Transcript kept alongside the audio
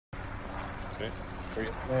Okay.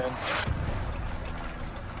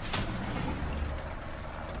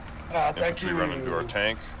 Thank Infantry you. running to our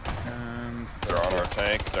tank. And They're on our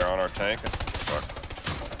tank. They're on our tank. Fuck.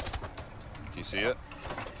 Can you see it?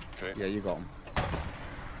 Okay. yeah, you got him.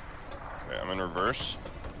 Okay, I'm in reverse.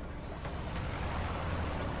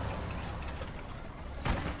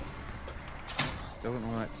 Still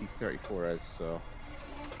don't know what T-34 is, so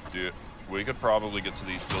Dude, we could probably get to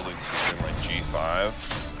these buildings using like G5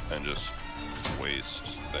 and just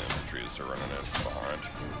waste the infantry as they're running in behind.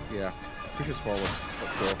 yeah. Push us forward.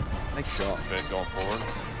 Let's go. Nice shot. Okay, going forward.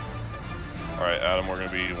 Alright, Adam, we're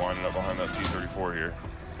gonna be winding up behind that T-34 here.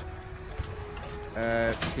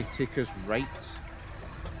 They take us right.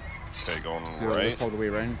 Okay, going Do a right. loop all the way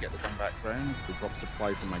around, get the gun back round. We drop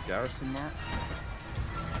supplies in my garrison mark.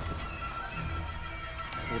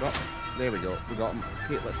 Hold up. There we go. We got them.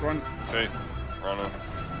 Okay, let's run. Okay, running.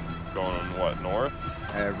 Going what, north?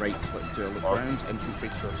 Right, let's do a loop Oh. round. Infantry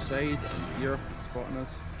to our side, and here, spotting us.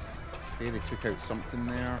 Okay, they took out something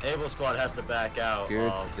there. Able squad has to back out.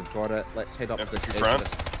 Good, they've got it. Let's head up this Infantry edge of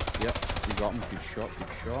front. this. Yep, we got them. Good shot, good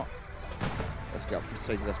shot. Let's get up to the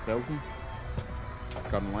side of this building.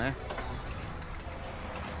 Gun left.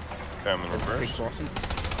 Okay, I'm in Infantry reverse. crossing.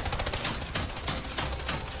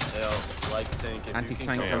 They'll like tank. If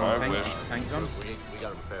Anti-tank you gun Yeah, I on tank. wish. Tank gun. We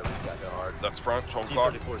gotta prepare. We just gotta go hard. That's front, 12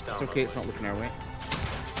 o'clock. T-34's down. It's okay, it's not looking our way.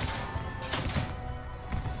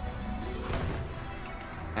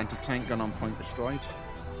 Anti-tank gun on point destroyed.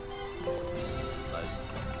 Nice.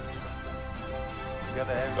 Is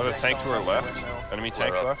that a tank to our left? Enemy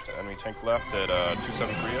tank left. Enemy tank left at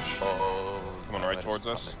 273-ish. Coming right towards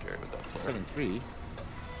us. 7-3.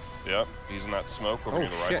 Yep, he's in that smoke over Oh near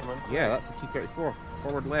the shit! rifleman. Yeah, that's a T-34.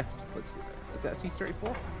 Forward left. Is that a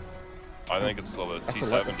T-34? I think it's still the That's a T-70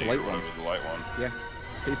 light- or that's a light whatever, one. the light one. Yeah,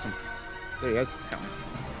 chase him. There he is.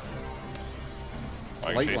 I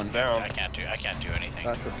can Light chase one. him down. I can't do anything.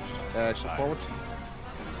 That's a forward.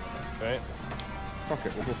 Okay. Fuck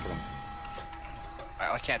it, we'll go for him.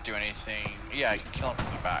 I can't do anything. Yeah, I can kill him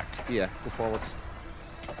from the back. Yeah, go forward.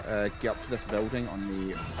 Get up to this building on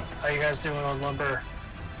the. How you guys doing on lumber?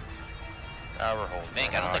 We're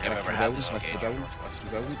holding. I don't think I've ever the had building, this left the engagement. building, left the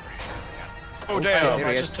building. Oh Okay, damn! there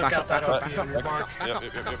I he just is. took Back out up, back that up, OP back up, on your back mark. up.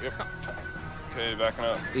 Yep. Okay, backing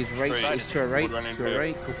up. He's right, Straight. he's to our right, Forward running to our to-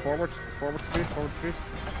 right. Go forward forward through.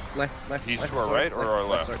 Left. He's left, to our sorry, right or our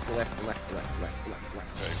left? Sorry, to left. Okay,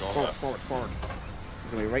 going Forward, left. forward.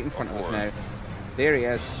 He's gonna be right in front of us Forward. now. There he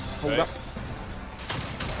is. Hold Okay. up.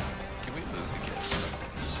 Can we move the kids?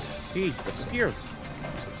 He disappeared.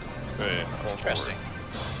 Okay, going Interesting. forward.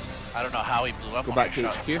 I don't know how he blew up. Go when back I to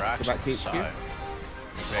shot HQ, him for go back to action, HQ. so I-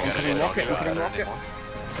 Incoming rocket, incoming rocket.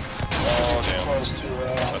 Oh damn. Close to,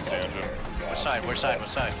 That's the engine. What side? What side? What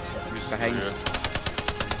side? He's Behind. here.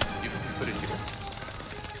 You put it here.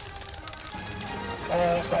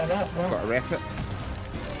 find out, no? Got to ref it.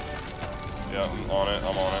 Yeah, I'm on it.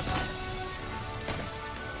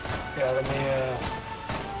 Yeah, let me,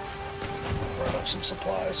 run up some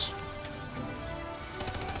supplies.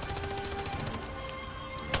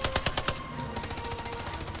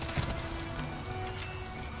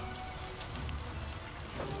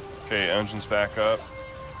 Okay, engine's back up.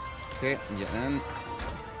 Okay, get in.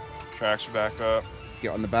 Tracks are back up. Get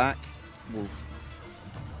on the back. We'll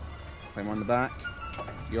climb on the back.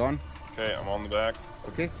 You on? Okay, I'm on the back.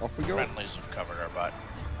 Okay, off we go. Friendlies have covered our butt.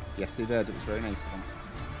 Yes, they did. It was very nice of them.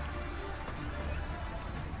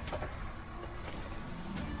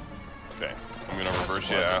 Okay, I'm gonna reverse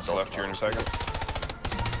you ass left here in a second.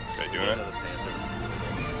 Okay, doing it.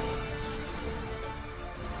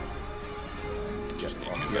 Just need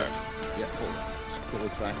you back. Yeah, pull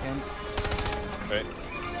us back in. Okay,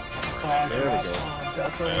 There we go.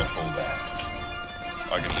 Definitely Yeah. come back.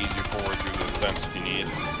 I can ease you forward through the fence if you need.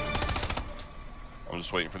 I'm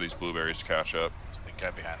just waiting for these blueberries to catch up. The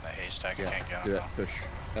guy behind the haystack Yeah, can't get do him. it. Push.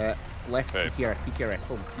 Left. Okay. PTRS.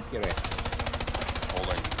 Hold. PTRS.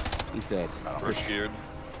 Holding. He's dead. First geared.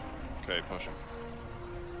 Okay, pushing.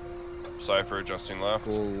 Cypher adjusting left.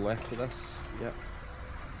 Go left for this. Yep.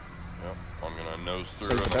 Yep. I'm gonna nose through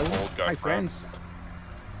Side and the then building. hold guy Hi, front. friends.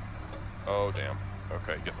 Oh damn.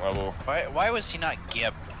 Okay, get level. Why was he not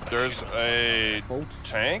Gib? There's a Hold.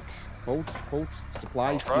 tank. Hold.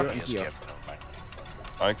 Supplies front. here and He is here. Gib. Never mind.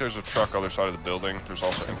 I think there's a truck other side of the building. There's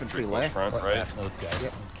also Infantry infantry close left. front, right?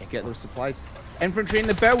 Yep. Get those supplies. Infantry in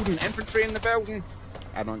the building. Infantry in the building.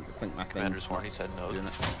 I don't think my thing's Commander's horn, he said no. doing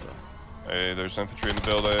it. So. Hey, there's infantry in the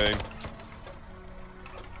building.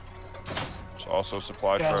 There's also a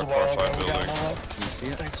supply Guys, truck a while far ago, side we got building. one up. Can you see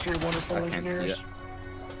it? Thanks to your wonderful I can't see engineers.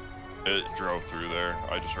 it. It drove through there.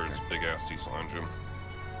 I just heard its big ass diesel engine.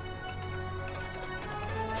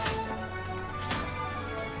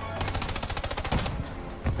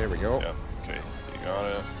 There we go. Yeah. Okay. You got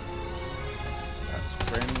it. That's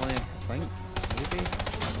friendly, I think. Maybe.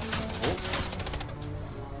 Oh.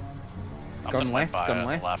 I'm Gun gonna left, buy gun on the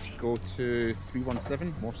left. left. Go to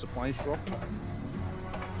 317. More supplies dropping. Come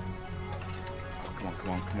on, come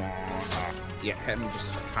on, come on. Yeah, hit him. Just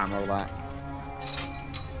hammer that.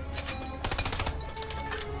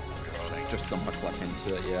 Just dump a clip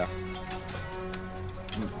into it,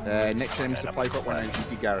 yeah. Next enemy supply got one in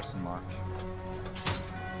easy garrison mark.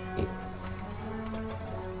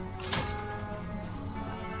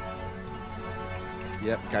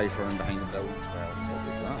 Yep, guys running behind the building as well. What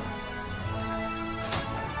was that?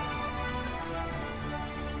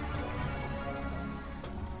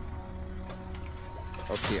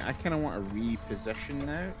 Okay, I kind of want to reposition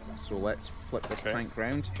now, so let's flip this Okay. tank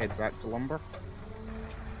round, head back to lumber.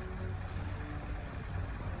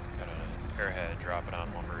 Got an airhead dropping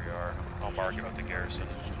on lumberyard. I'll mark it with the garrison.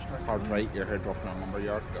 Hard right, your head dropping on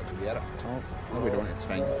lumberyard. Got to get it. Oh, no, we don't. It's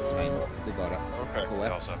fine. It's fine. They got it. Okay. Go We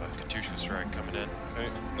left. also have a Katusha strike coming in. Okay.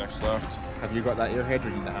 Next left. Have you got that airhead or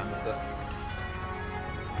you need to hand with it?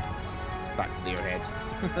 Back to the airhead.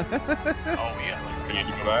 Oh, yeah. Can you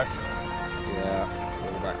just go back? Yeah,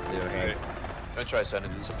 go back to the airhead. I'm gonna try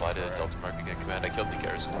sending the supply to Delta Mark again. Command, I killed the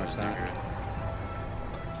garrison. Watch Just that. figured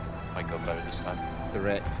might go better this time.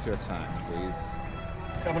 Direct to attack, please.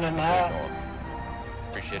 Coming in Okay, now. going.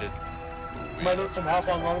 Appreciate it. Might need some help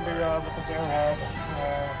on lumberyard with his airhead.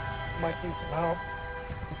 Might need some help.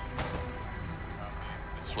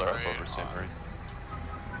 Flare up over St. Marie.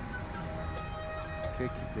 Okay,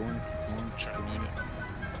 keep going, keep going, keep Trying to going. do it.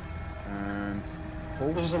 And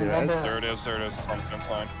hold, There's a there it number. is. There it is. There it is. It's on the fence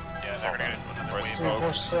line. Yeah, they're gonna get another Right wave. smoke.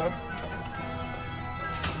 Reinforced up.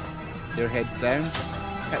 Airhead's down.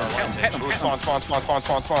 Hit him, hit him, hit him, Ooh, hit him. spawn, spawn, spawn, spawn,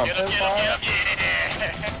 spawn, spawn. Get him, get him,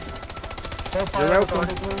 get him, Don't fire You're welcome.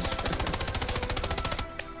 guarded, please.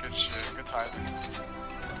 Good shit, good timing.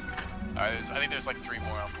 I think there's like 3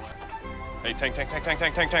 more on board. Hey, tank, tank, tank, tank,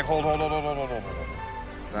 tank, tank, tank. Hold, hold, hold, hold, hold, hold, hold, hold.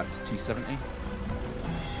 That's T70.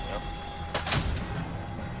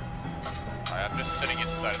 I'm just sitting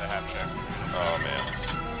inside of the half shaft. Oh man.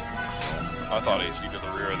 I thought HE to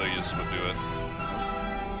the rear of these would do it.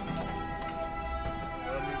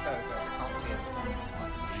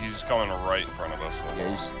 He's coming right in front of us.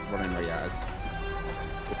 Yeah, he's running right at us.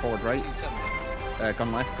 Go forward right.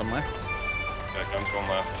 Gun left, gun left. Yeah, guns going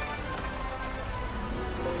left.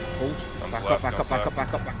 Hold. Guns Back left, up, back guns up, back left. up,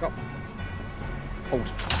 back up, back up.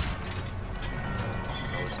 Hold.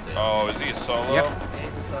 Oh, is he a solo? Yep.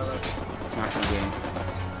 Smash him again.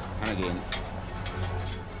 And again.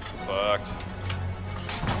 Fuck.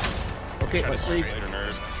 Okay, let's leave. Later,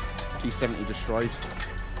 nerd. T70 destroyed.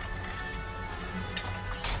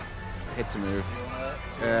 Hit to move.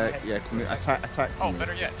 Yeah, can we attack to Oh, move.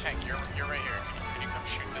 better yet, tank, you're right here. Can you come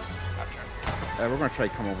shoot this half shaft? We're gonna try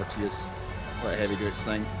to come over to you. Let Heavy do its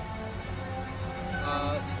thing.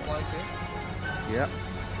 Supplies here. Yep.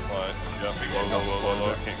 What? Yep, be low, low, low, low,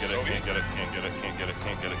 low. Can't get it, can't get it, can't get it, can't get it,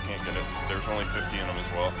 can't get it, can't get it. There's only 50 in them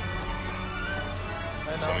as well.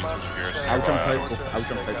 Somebody's there's a garrison. I'll jump Right. out. I'll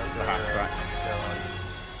jump out the half track.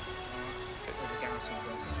 There's a garrison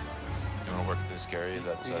close. You wanna work this Gary?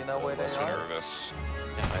 That's Do you know where they So are? nervous.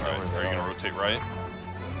 Yeah, I know Alright, where are you they gonna rotate right? I'm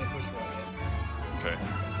gonna push right Okay.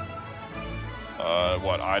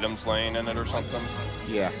 What, items laying in it or something?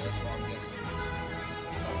 Yeah. That's what I'm guessing.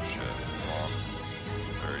 Oh shit, come on.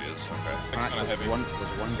 There he is, okay. Alright, Kinda heavy.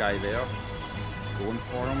 there's one guy there. Going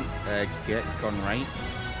for him. Get gun right.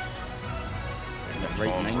 Guns Right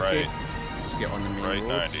going 90. right. Just get on the main Right road.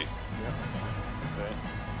 90. Okay.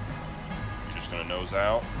 You're just gonna nose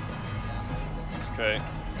out. Okay.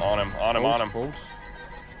 On him, on him, on him. Hold.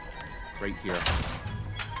 Right here.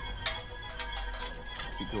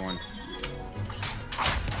 Keep going.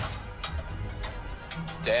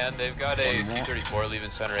 Dan, they've got a One more. T-34 leaving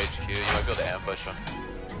center HQ. You might be able to ambush them.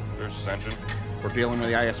 There's his engine. We're dealing with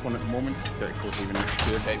the IS-1 at the moment. 34's leaving HQ.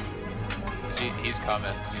 Okay. See, he's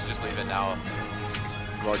coming. He's just leaving now.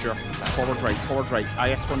 Roger. Forward right, forward right.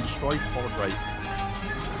 IS-1 destroyed, forward right.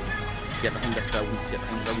 Get behind this building, get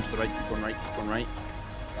behind the building to the right, keep going right, keep going right.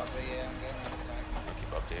 Got the, I'm getting this tank. I'll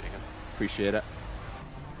keep updating him. Appreciate it.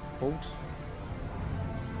 Hold.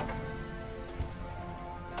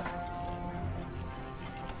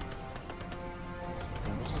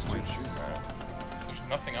 What's this dude shooting at? There's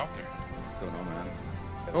nothing out there. Don't know, man.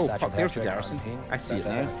 Oh, fuck, there's the garrison. I see it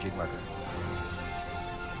now.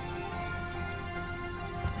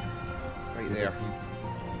 Right there.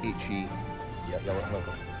 HE. Yeah, yellow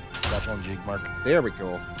local. That's on jig mark. There we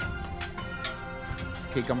go.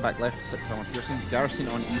 Okay, gun back left, 6 on Pearson. Garrison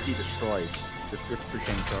on easy destroyed. Just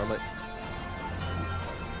pushing Charlotte.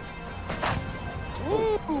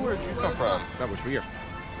 Where'd you come from? That was rear.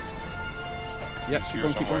 Yep, He's keep here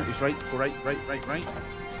going, keep going. somewhere. He's right. Go right, right, right, right.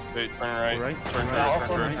 Wait, turn right. Go right. Turn Go right. right. Turn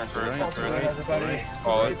Go right. right. Turn Go right. right. Turn Go right. right. everybody.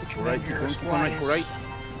 Follow it. Go right. Keep going. Keep going right. Go right.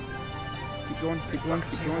 Keep going. Keep going.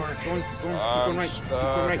 Keep going. Keep going. Keep going. Keep going right. Keep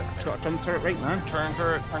going right. Turn the turret right, man. Turn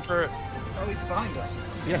turret. Turn turret. Oh, he's behind us.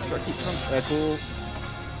 Yeah, gotta keep going. Go.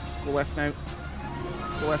 Go left now.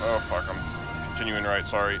 Go left. Oh fuck! I'm continuing right.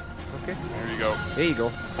 Sorry. Okay. There you go. There you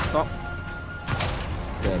go. Stop.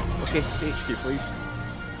 Dead. Okay, HQ, please.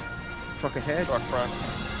 Truck ahead. Truck front.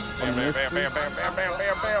 Bam, bam, bam, bam, bam, bam, bam, bam, I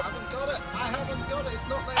bam. haven't got it. I haven't got it. It's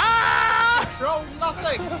not there. Ah! Control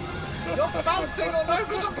nothing. You're bouncing all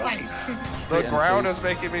over the place. The Straight in, ground please. is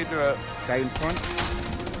making me do it. Guy in front.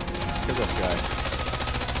 Kill this guy.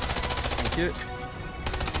 Thank you.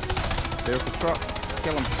 There's the truck.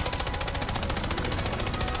 Kill him.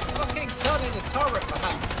 Fucking turning the turret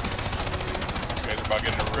behind. You guys are about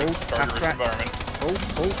getting a rich half target track. environment. Hold.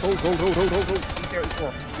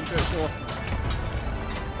 B34.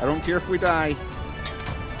 I don't care if we die.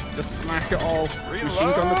 Just smack it all. Machine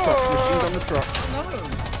gun the truck. Machine gun the truck. No.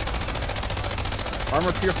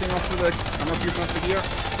 Armor piercing off the gear.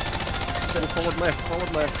 Settle forward left.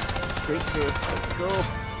 Straight through. Let's go.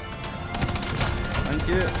 Thank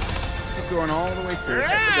you. Keep going all the way through. Hit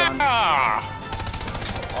the gun. A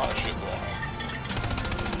lot of shit going on.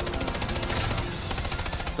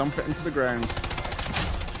 Dump it into the ground.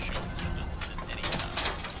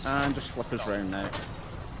 And just flip us round now.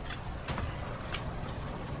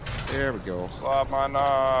 There we go. Slap my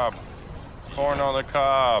knob. Corn on the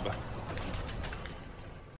cob.